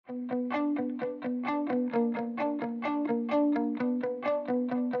Morning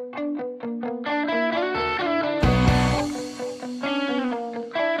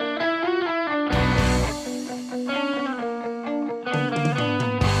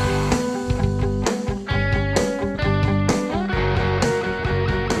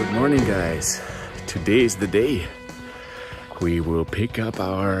guys, today is the day we will pick up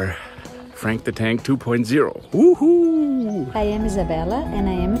our Frank the Tank 2.0. Woohoo! I am Isabela and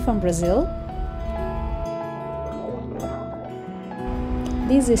I am from Brazil.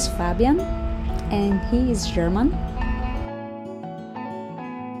 This is Fabian and he is German.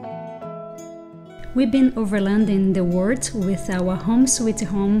 We've been overlanding the world with our home sweet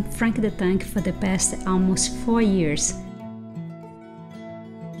home Frank the Tank for the past almost 4 years.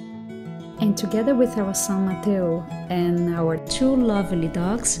 And together with our son Matheo and our 2 lovely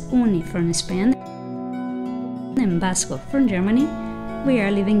dogs, Uni from Spain and Basco from Germany, we are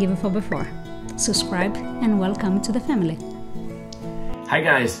living even 4x4. Subscribe and welcome to the family. Hi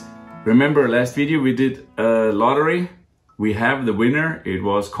guys, remember last video we did a lottery? We have the winner. It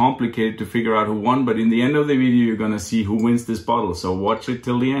was complicated to figure out who won, but in the end of the video you're gonna see who wins this bottle, so watch it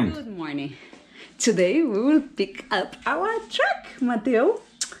till the end. Good morning. Today we will pick up our truck, Matheo.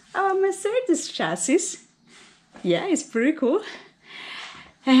 Our Mercedes chassis. Yeah, it's pretty cool.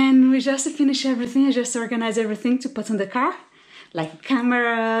 And we just finished everything. I just organized everything to put in the car, like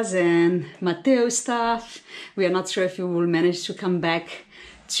cameras and Matheo stuff. We are not sure if we will manage to come back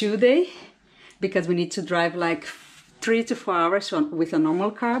today because we need to drive like 3 to 4 hours with a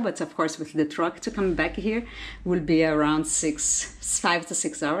normal car, but of course with the truck to come back here will be around 5 to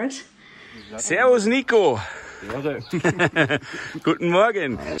 6 hours. Servus Nico! Guten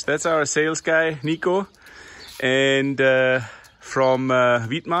Morgen. That's our sales guy, Nico. And from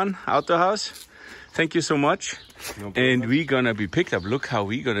Widmann Autohaus. Thank you so much. No, and we're gonna be picked up. Look how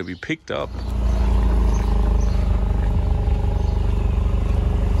we're gonna be picked up.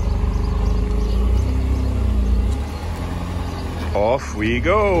 Off we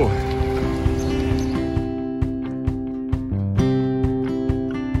go.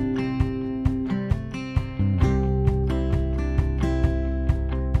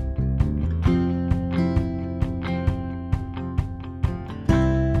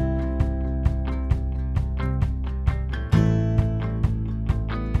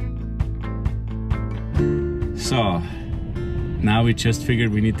 So, now we just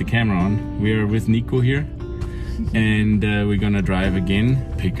figured we need the camera on. We are with Nico here and we're gonna drive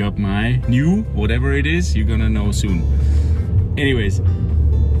again, pick up my new, whatever it is, you're gonna know soon. Anyways,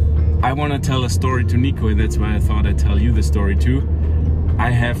 I wanna tell a story to Nico and that's why I thought I'd tell you the story too. I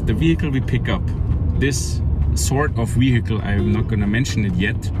have the vehicle we pick up. This sort of vehicle, I'm not gonna mention it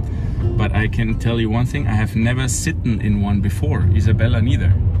yet, but I can tell you one thing, I have never sitten in one before, Isabela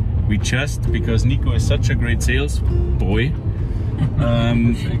neither. We just, because Nico is such a great sales boy,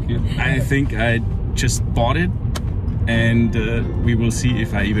 Thank you. I think I just bought it and we will see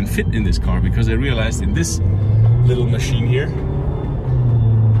if I even fit in this car, because I realized in this little machine here,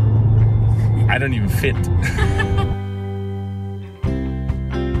 I don't even fit.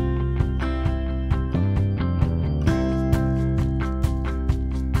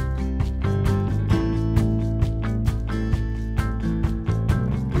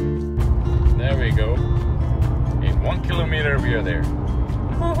 There we go. In 1 kilometer we are there.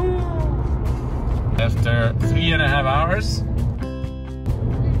 After 3.5 hours,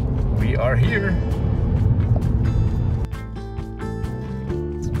 we are here.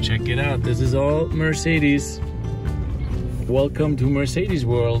 Check it out, this is all Mercedes. Welcome to Mercedes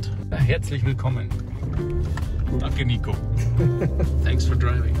World. Herzlich willkommen. Danke Nico. Thanks for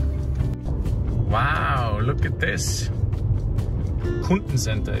driving. Wow, look at this.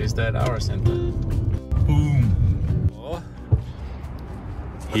 Kundencenter, is that our center? Boom. Oh.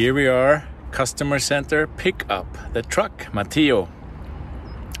 Here we are, customer center pickup. The truck, Matheo.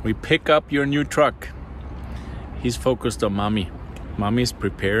 We pick up your new truck. He's focused on mommy. Mommy's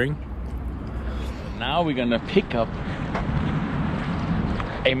preparing. Now we're gonna pick up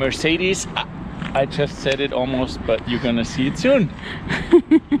a Mercedes. I just said it almost, but you're gonna see it soon.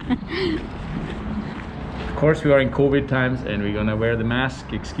 Of course we are in COVID times and we're gonna wear the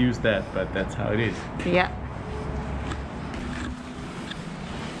mask, excuse that, but that's how it is. Yeah.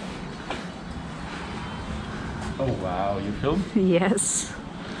 Oh wow, you film? Yes.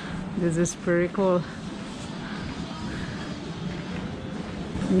 This is pretty cool.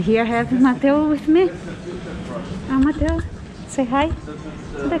 And here I have Matheo with me. Matheo, say hi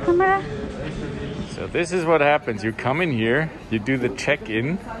to the camera. So this is what happens. You come in here, you do the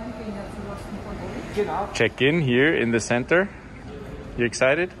check-in here in the center, You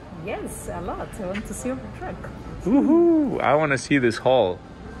excited? Yes, a lot. I want to see your truck. Woohoo! I want to see this hall.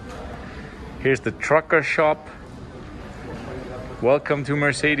 Here's the trucker shop. Welcome to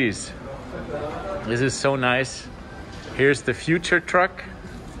Mercedes. This is so nice. Here's the future truck.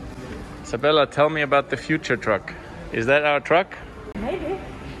 Isabela, tell me about the future truck. Is that our truck? Maybe.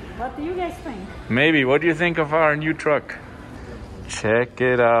 What do you guys think? Maybe. What do you think of our new truck? Check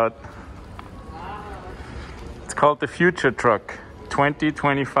it out. It's called the future truck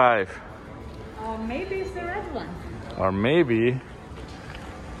 2025. Or maybe it's the red one. Or maybe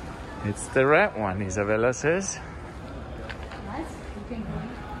it's the red one, Isabela says. Nice. You can go.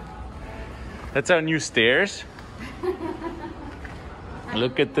 That's our new stairs.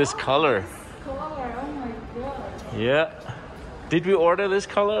 Look at this color. Color, oh my god. Yeah. Did we order this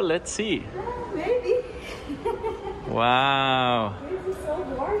color? Let's see. Maybe. Wow. This is so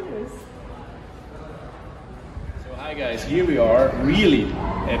gorgeous. So hi guys, here we are really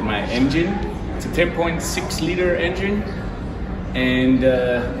at my engine. It's a 10.6 liter engine. And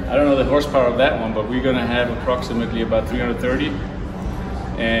I don't know the horsepower of that one, but we're gonna have approximately about 330.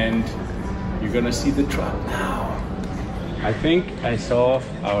 And you're gonna see the truck now. I think I saw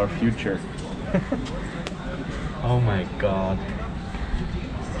our future. Oh my god.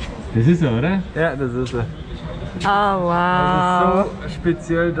 Das ist er, oder? Ja, das ist er. Oh wow. Das ist so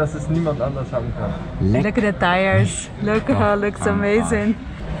speziell, dass es niemand anders haben kann. Look at the tires. Look how it looks amazing.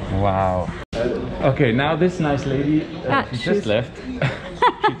 Wow. Okay, now this nice lady, she just left.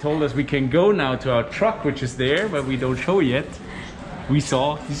 She told us we can go now to our truck, which is there, but we don't show yet. We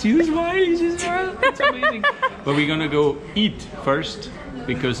saw, you see this smile? It's amazing. But we're gonna go eat first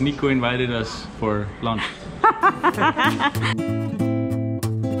because Nico invited us for lunch.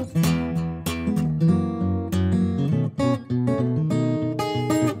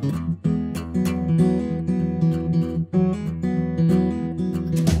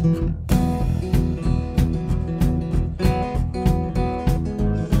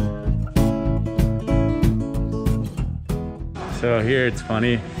 So here it's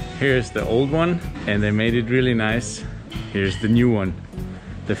funny, here's the old one and they made it really nice. Here's the new one,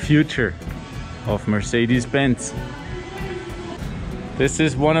 the future of Mercedes Benz. This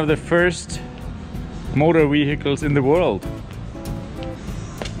is one of the first motor vehicles in the world,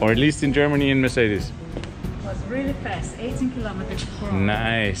 or at least in Germany in Mercedes. It was really fast, 18 kilometers per hour.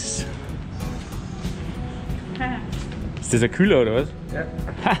 Nice. Ist das ein Kühler oder was? Ja.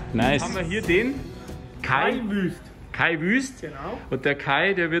 Ha, nice. Haben wir hier den Kai Wüst. Kai Wüst. Genau. Und der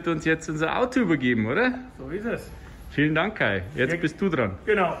Kai, der wird uns jetzt unser Auto übergeben, oder? So ist es. Vielen Dank, Kai. Jetzt bist du dran.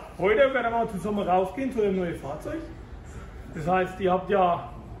 Genau. Heute werden wir zusammen rausgehen zu dem neuen Fahrzeug. Das heißt, ihr habt ja,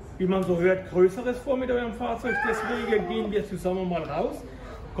 wie man so hört, Größeres vor mit eurem Fahrzeug. Deswegen gehen wir zusammen mal raus.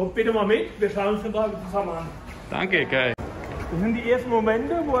 Kommt bitte mal mit, wir schauen uns den Tag zusammen an. Danke, Kai. Das sind die ersten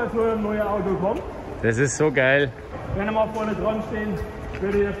Momente, wo so ein neues Auto kommt. Das ist so geil. Wenn ihr mal vorne dran stehen,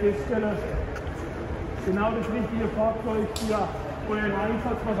 werdet ihr feststellen, genau das richtige Fahrzeug für euren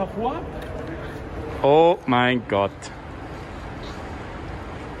Einsatz, was ihr vorhabt. Oh mein Gott.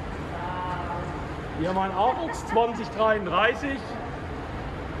 Wir haben einen Arocs 2033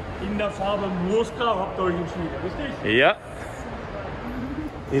 in der Farbe Moosgrau, habt ihr euch entschieden, richtig? Ja.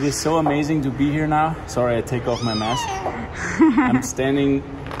 It is so amazing to be here now. Sorry, I take off my mask. I'm standing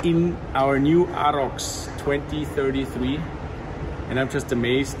in our new Arocs 2033 and I'm just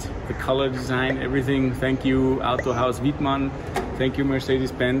amazed. The color design, everything. Thank you Autohaus Widmann. Thank you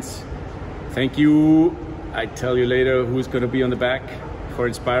Mercedes Benz. Thank you, I tell you later who's going to be on the back for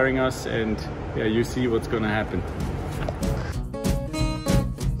inspiring us, and yeah, you see what's going to happen.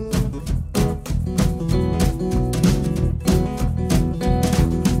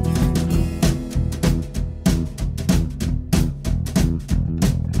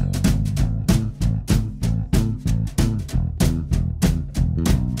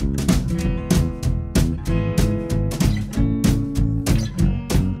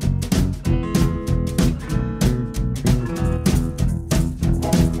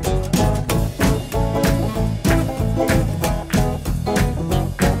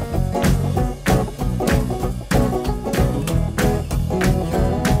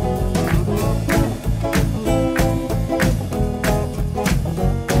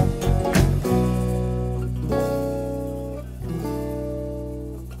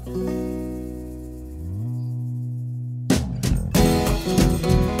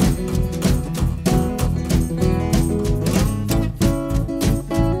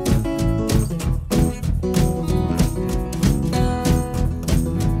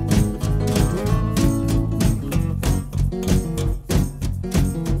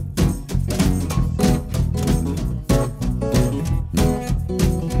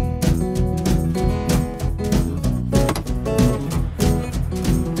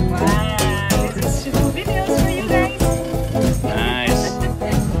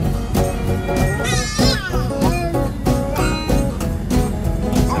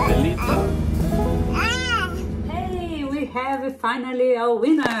 have finally a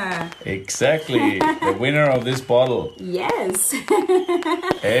winner. Exactly, the winner of this bottle. Yes.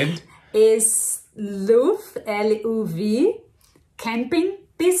 And? Is LUV, L-U-V, camping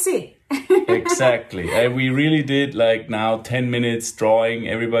busy. Exactly. And we really did like now 10 minutes drawing.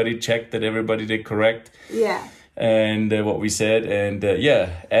 Everybody checked that everybody did correct. Yeah. And what we said. And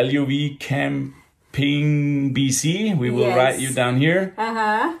yeah, LUV camping BC. We will write you down here.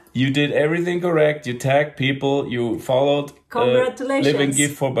 You did everything correct. You tagged people. You followed Congratulations. Live and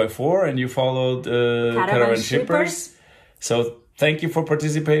Give 4x4. And you followed Caravan Shippers. So thank you for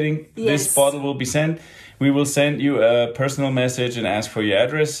participating. Yes. This bottle will be sent. We will send you a personal message and ask for your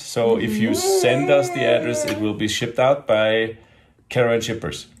address. So if you send us the address, it will be shipped out by Caravan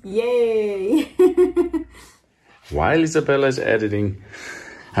Shippers. Yay! While Isabela is editing,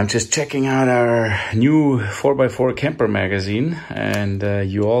 I'm just checking out our new 4x4 camper magazine. And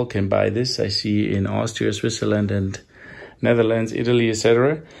you all can buy this, I see, in Austria, Switzerland, and Netherlands, Italy,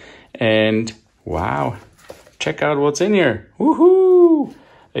 etc. And wow, check out what's in here. Woohoo!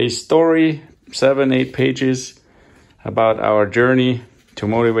 A story, 7-8 pages about our journey to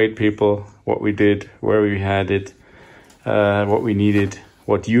motivate people, what we did, where we had it, what we needed,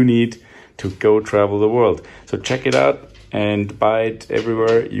 what you need to go travel the world. So check it out and buy it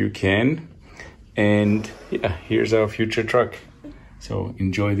everywhere you can. And yeah, here's our future truck. So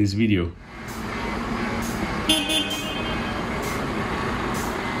enjoy this video.